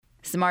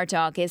Smart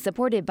Talk is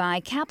supported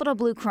by Capital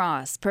Blue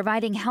Cross,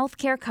 providing health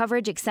care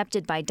coverage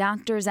accepted by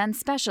doctors and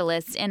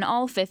specialists in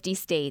all 50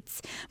 states.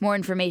 More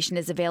information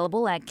is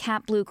available at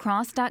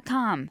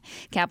capbluecross.com.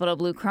 Capital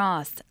Blue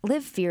Cross.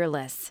 Live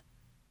fearless.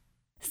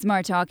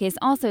 Smart Talk is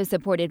also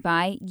supported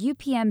by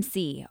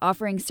UPMC,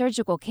 offering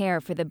surgical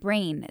care for the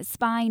brain,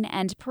 spine,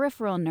 and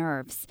peripheral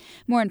nerves.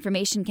 More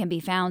information can be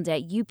found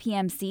at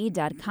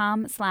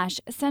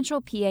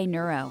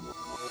upmc.com/centralpaneuro.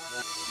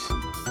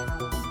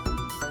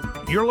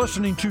 You're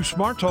listening to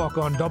Smart Talk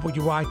on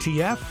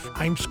WITF.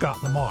 I'm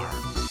Scott Lamar.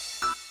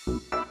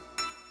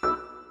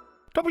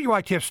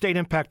 WITF State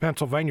Impact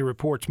Pennsylvania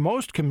reports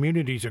most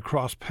communities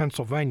across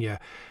Pennsylvania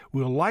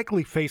will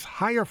likely face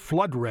higher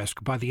flood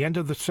risk by the end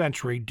of the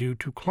century due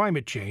to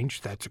climate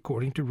change. That's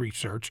according to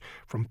research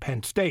from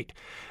Penn State.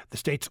 The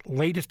state's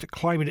latest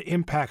climate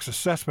impacts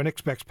assessment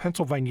expects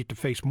Pennsylvania to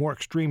face more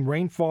extreme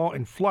rainfall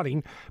and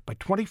flooding by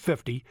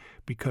 2050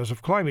 because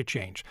of climate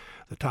change.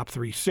 The top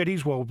three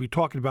cities, well, we'll be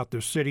talking about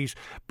those cities,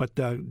 but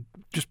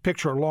just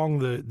picture along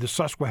the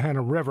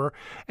Susquehanna River,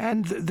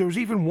 and there's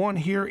even one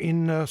here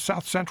in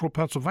south central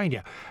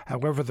Pennsylvania.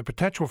 However, the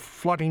potential for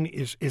flooding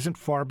isn't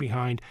far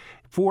behind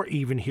for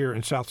even here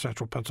in south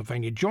central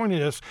Pennsylvania.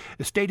 Joining us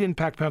is State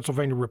Impact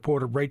Pennsylvania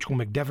reporter Rachel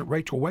McDevitt.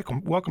 Rachel,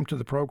 welcome to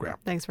the program.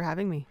 Thanks for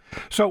having me.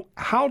 So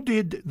how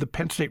did the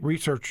Penn State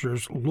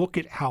researchers look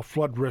at how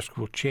flood risk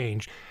will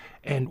change,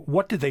 and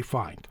what did they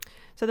find?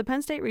 So the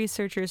Penn State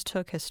researchers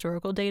took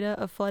historical data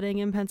of flooding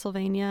in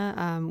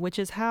Pennsylvania, which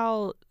is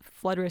how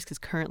flood risk is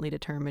currently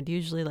determined.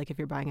 Usually, like if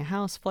you're buying a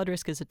house, flood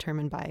risk is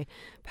determined by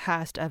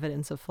past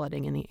evidence of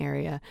flooding in the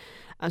area.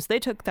 So they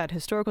took that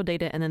historical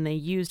data and then they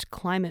used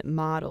climate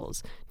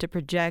models to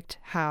project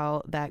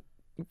how that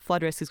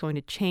flood risk is going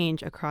to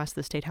change across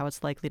the state, how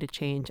it's likely to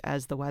change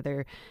as the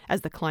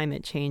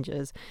climate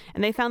changes.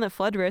 And they found that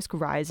flood risk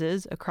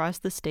rises across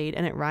the state,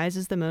 and it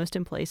rises the most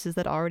in places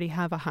that already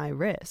have a high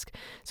risk.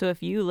 So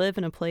if you live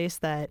in a place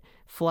that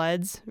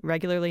floods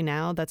regularly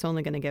now, that's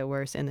only going to get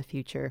worse in the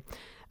future.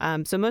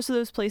 So most of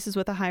those places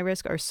with a high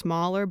risk are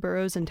smaller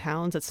boroughs and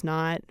towns. It's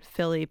not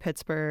Philly,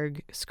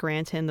 Pittsburgh,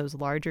 Scranton, those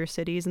larger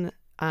cities.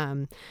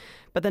 But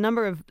the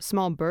number of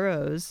small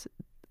boroughs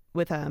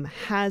with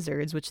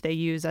hazards, which they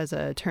use as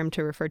a term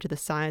to refer to the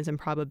size and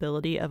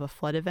probability of a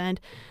flood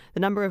event, the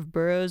number of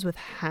boroughs with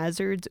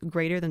hazards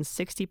greater than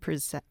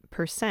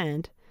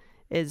 60%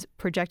 is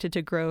projected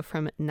to grow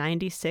from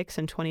 96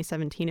 in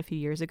 2017, a few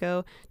years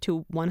ago,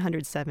 to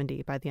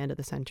 170 by the end of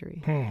the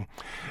century.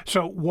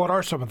 So what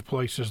are some of the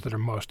places that are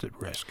most at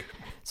risk?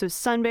 So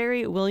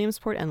Sunbury,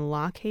 Williamsport, and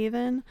Lock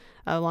Haven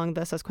along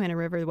the Susquehanna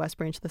River, the West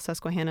Branch of the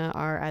Susquehanna,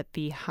 are at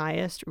the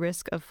highest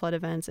risk of flood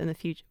events in the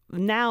future,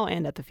 now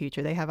and at the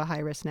future. They have a high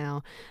risk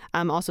now.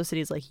 Also,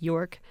 cities like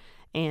York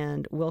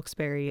and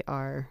Wilkes-Barre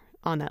are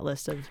on that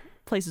list of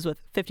places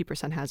with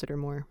 50% hazard or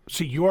more.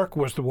 See, York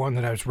was the one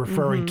that I was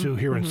referring to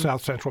here in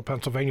south central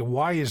Pennsylvania.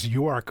 Why is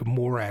York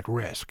more at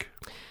risk?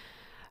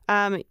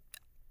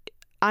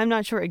 I'm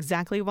not sure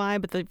exactly why,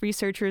 but the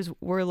researchers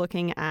were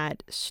looking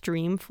at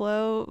stream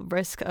flow,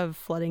 risk of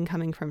flooding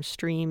coming from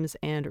streams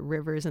and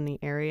rivers in the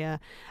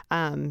area.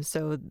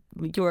 So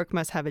York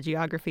must have a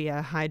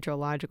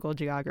hydrological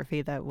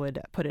geography that would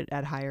put it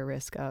at higher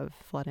risk of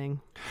flooding.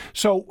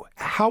 So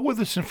how will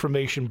this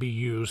information be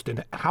used,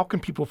 and how can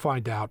people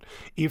find out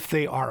if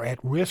they are at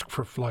risk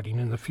for flooding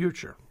in the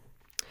future?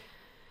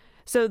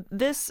 So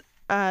this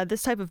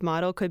type of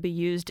model could be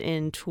used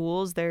in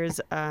tools. There's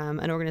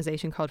an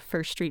organization called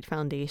First Street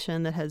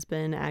Foundation that has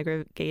been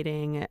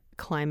aggregating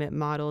climate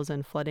models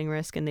and flooding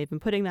risk, and they've been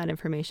putting that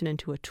information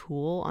into a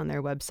tool on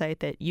their website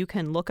that you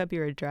can look up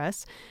your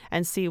address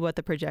and see what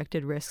the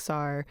projected risks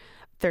are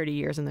 30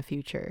 years in the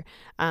future.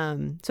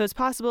 So it's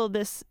possible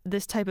this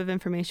type of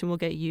information will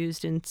get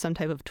used in some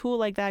type of tool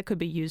like that. Could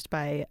be used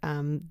by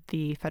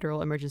the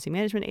Federal Emergency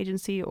Management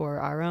Agency or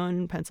our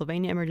own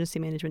Pennsylvania Emergency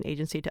Management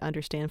Agency to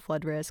understand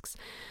flood risks.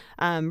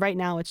 Right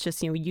now, it's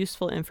just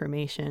useful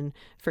information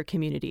for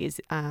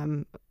communities.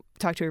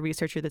 Talked to a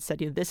researcher that said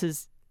this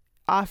is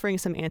offering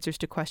some answers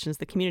to questions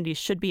the community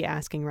should be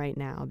asking right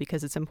now,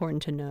 because it's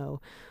important to know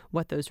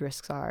what those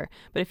risks are.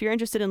 But if you're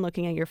interested in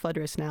looking at your flood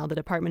risk now, the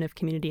Department of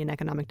Community and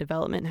Economic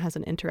Development has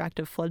an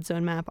interactive flood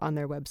zone map on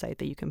their website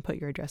that you can put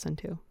your address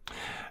into.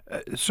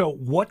 So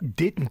what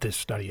didn't this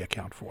study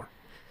account for?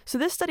 So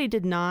this study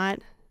did not,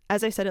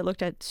 as I said, it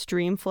looked at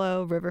stream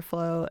flow, river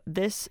flow.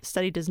 This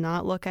study does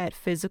not look at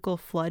physical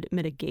flood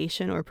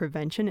mitigation or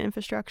prevention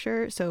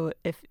infrastructure. So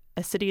if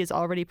a city is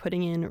already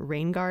putting in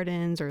rain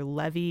gardens or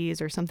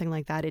levees or something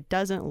like that, it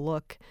doesn't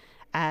look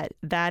at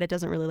that. It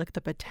doesn't really look at the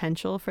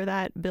potential for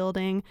that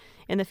building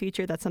in the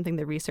future. That's something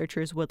the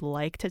researchers would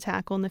like to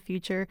tackle in the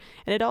future.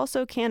 And it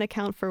also can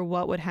account for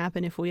what would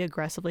happen if we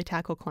aggressively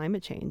tackle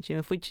climate change.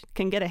 If we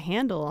can get a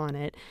handle on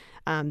it,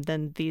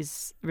 then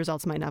these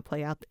results might not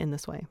play out in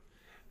this way.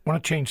 I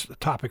want to change the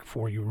topic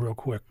for you real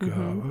quick,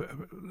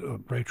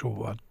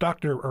 Rachel.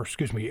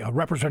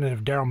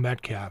 Representative Darrell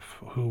Metcalf,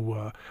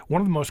 who one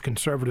of the most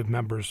conservative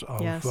members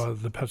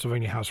of the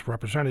Pennsylvania House of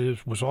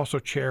Representatives, was also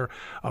chair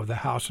of the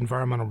House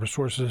Environmental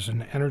Resources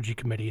and Energy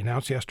Committee,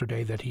 announced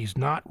yesterday that he's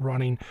not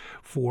running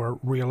for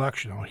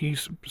re-election.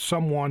 He's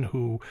someone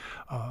who,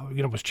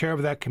 was chair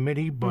of that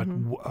committee, but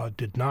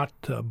did not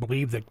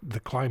believe that the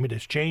climate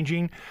is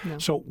changing. No.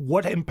 So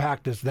what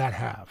impact does that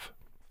have?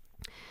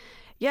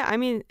 Yeah, I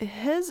mean,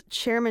 his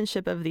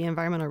chairmanship of the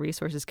Environmental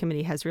Resources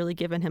Committee has really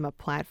given him a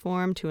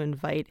platform to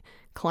invite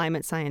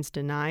climate science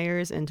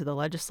deniers into the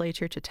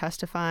legislature to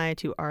testify,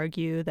 to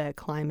argue that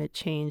climate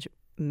change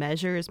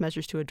measures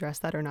to address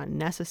that are not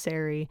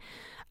necessary,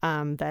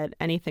 that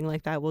anything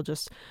like that will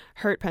just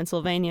hurt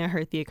Pennsylvania,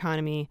 hurt the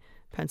economy.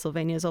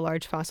 Pennsylvania is a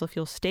large fossil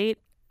fuel state.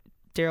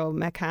 Darrell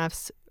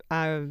Metcalf's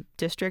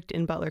district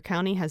in Butler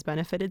County has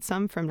benefited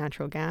some from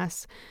natural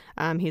gas.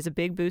 He's a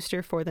big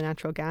booster for the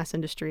natural gas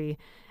industry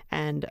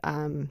and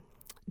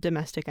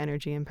domestic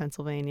energy in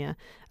Pennsylvania,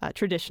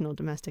 traditional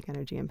domestic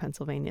energy in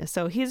Pennsylvania.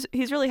 So he's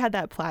really had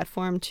that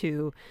platform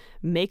to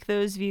make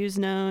those views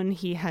known.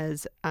 He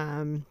has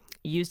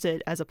used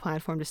it as a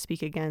platform to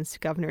speak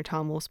against Governor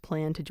Tom Wolf's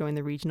plan to join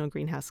the Regional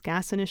Greenhouse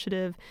Gas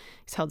Initiative.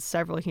 He's held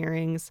several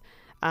hearings.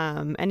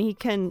 And he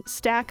can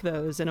stack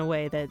those in a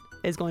way that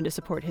is going to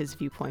support his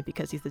viewpoint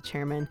because he's the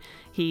chairman.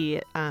 He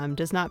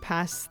does not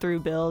pass through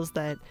bills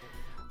that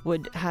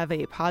would have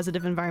a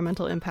positive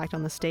environmental impact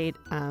on the state.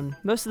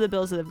 Most of the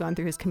bills that have gone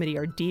through his committee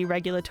are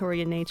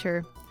deregulatory in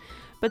nature.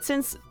 But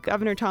since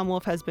Governor Tom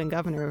Wolf has been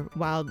governor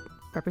while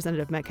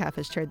Representative Metcalf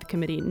has chaired the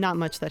committee, not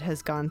much that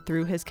has gone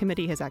through his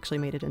committee has actually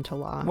made it into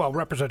law. Well,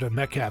 Representative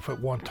Metcalf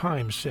at one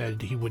time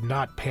said he would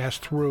not pass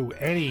through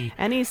any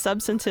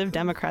substantive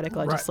Democratic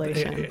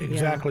legislation. Right,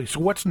 exactly. Yeah.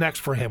 So what's next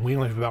for him? We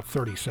only have about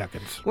 30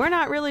 seconds. We're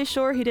not really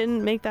sure. He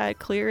didn't make that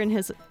clear in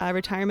his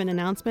retirement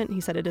announcement.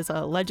 He said it is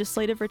a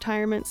legislative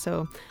retirement,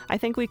 so I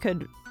think we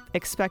could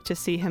expect to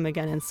see him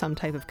again in some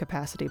type of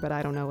capacity, but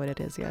I don't know what it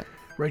is yet.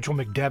 Rachel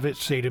McDevitt,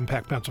 State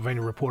Impact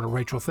Pennsylvania reporter.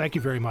 Rachel, thank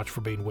you very much for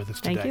being with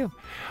us today. Thank you.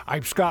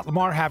 I'm Scott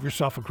Lamar. Have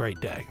yourself a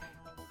great day.